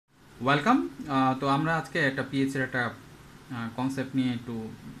Welcome. তো আমরা আজকে একটা পিএইচ এর একটা কনসেপ্ট নিয়ে একটু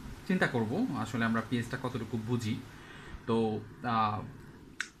চিন্তা করব। আসলে আমরা পিএইচটা কতটুকু বুঝি। তো আহ,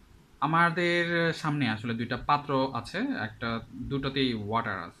 আমাদের সামনে আসলে দুইটা পাত্র আছে, একটা দুটোতেই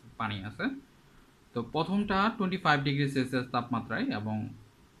ওয়াটার আছে, পানি আছে। তো প্রথমটা 25 ডিগ্রি সেলসিয়াস তাপমাত্রায় এবং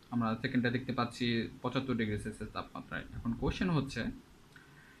আমরা সেকেন্ডটা দেখতে পাচ্ছি 75 ডিগ্রি সেলসিয়াস তাপমাত্রায়। এখন কোশ্চেন হচ্ছে,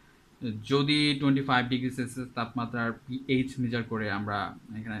 যদি 25 ডিগ্রি সেলসিয়াস তাপমাত্রার পিএইচ মেজার করে আমরা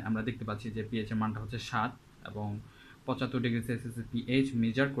এখানে আমরা দেখতে পাচ্ছি যে পিএইচ এর মানটা হচ্ছে 7 এবং 75 ডিগ্রি সেলসিয়াসের পিএইচ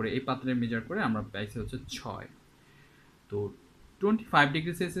মেজার করে এই পাত্রে মেজার করে আমরা পাইছি হচ্ছে 6। তো 25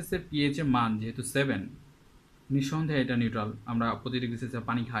 ডিগ্রি সেলসিয়াসের পিএইচ এর মান যেহেতু 7, নিঃসন্দেহে এটা নিউট্রাল। আমরা প্রতি ডিগ্রি সেলসিয়াস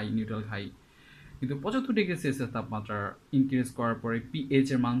পানি খাই, নিউট্রাল খাই। কিন্তু 75 ডিগ্রি সেলসিয়াস তাপমাত্রা ইনক্রিজ করার পরে পিএইচ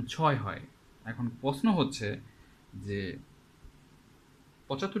এর মান 6 হয়। এখন প্রশ্ন হচ্ছে যে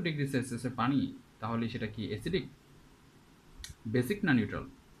 75 ডিগ্রি সেলসিয়াসের পানি, তাহলে সেটা কি অ্যাসিডিক, বেসিক না নিউট্রাল?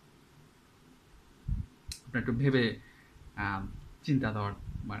 আপনি একটু ভেবে আহ, চিন্তা দেওয়ার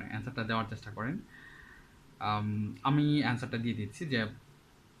অ্যান্সারটা দেওয়ার চেষ্টা করেন। আমি অ্যান্সারটা দিয়ে দিচ্ছি যে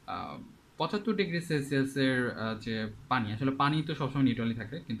 75 ডিগ্রি সেলসিয়াসের যে পানি, আসলে পানি তো সবসময় নিউট্রালই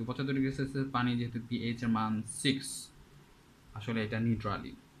থাকে, কিন্তু 75 ডিগ্রি সেলসিয়াস পানি যেহেতু পিএইচ এর মান 6, আসলে এটা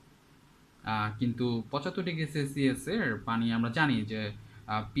নিউট্রালি। কিন্তু 75 ডিগ্রি সেলসিয়াসের পানি আমরা জানি যে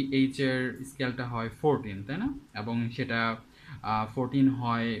পিএইচ এর স্কেলটা হয় 14, তাই না? এবং সেটা 14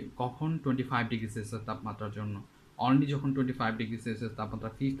 হয় কখন? 25 ডিগ্রি সেলসিয়াস তাপমাত্রার জন্য। অনলি যখন 25 ডিগ্রি সেলসিয়াস তাপমাত্রা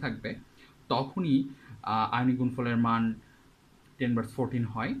ফিক্স থাকবে, তখনই আয়নিক গুণফলের মান 10/14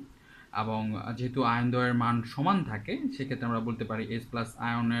 হয়। এবং যেহেতু আয়ন দ্বয়ের মান সমান থাকে, সেক্ষেত্রে আমরা বলতে পারি এইচ প্লাস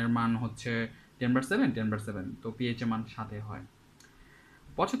আয়নের মান হচ্ছে 10/7, 10/7, তো পিএইচ এর মান 7 হয়।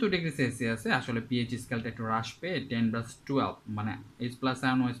 75 ডিগ্রি সেলসিয়াসে আসলে পিএইচ স্কেলটা একটু হ্রাস পেয়ে 10/12, মানে এইচ প্লাস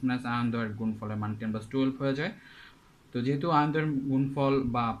আয়ন ও এইচ মাইনাস আয়ন দ্বয়ের গুণফলের মান 10/12 হয়ে যায়। তো যেহেতু আয়ন দ্বয়ের গুণফল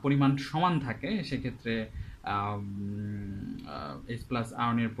বা পরিমাণ সমান থাকে, সেক্ষেত্রে এইচ প্লাস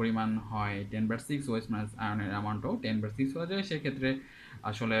আয়নের পরিমাণ হয় 10/6 ও এইচ মাইনাস আয়নের অ্যামাউন্টও 10/6 হয়ে যায়। সেক্ষেত্রে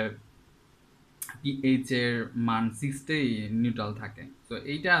আসলে পিএইচ এর মান 6তেই নিউট্রাল থাকে। তো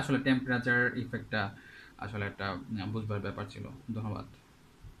এইটা আসলে টেম্পারেচার ইফেক্টটা আসলে একটা বুঝবার ব্যাপার ছিল। ধন্যবাদ।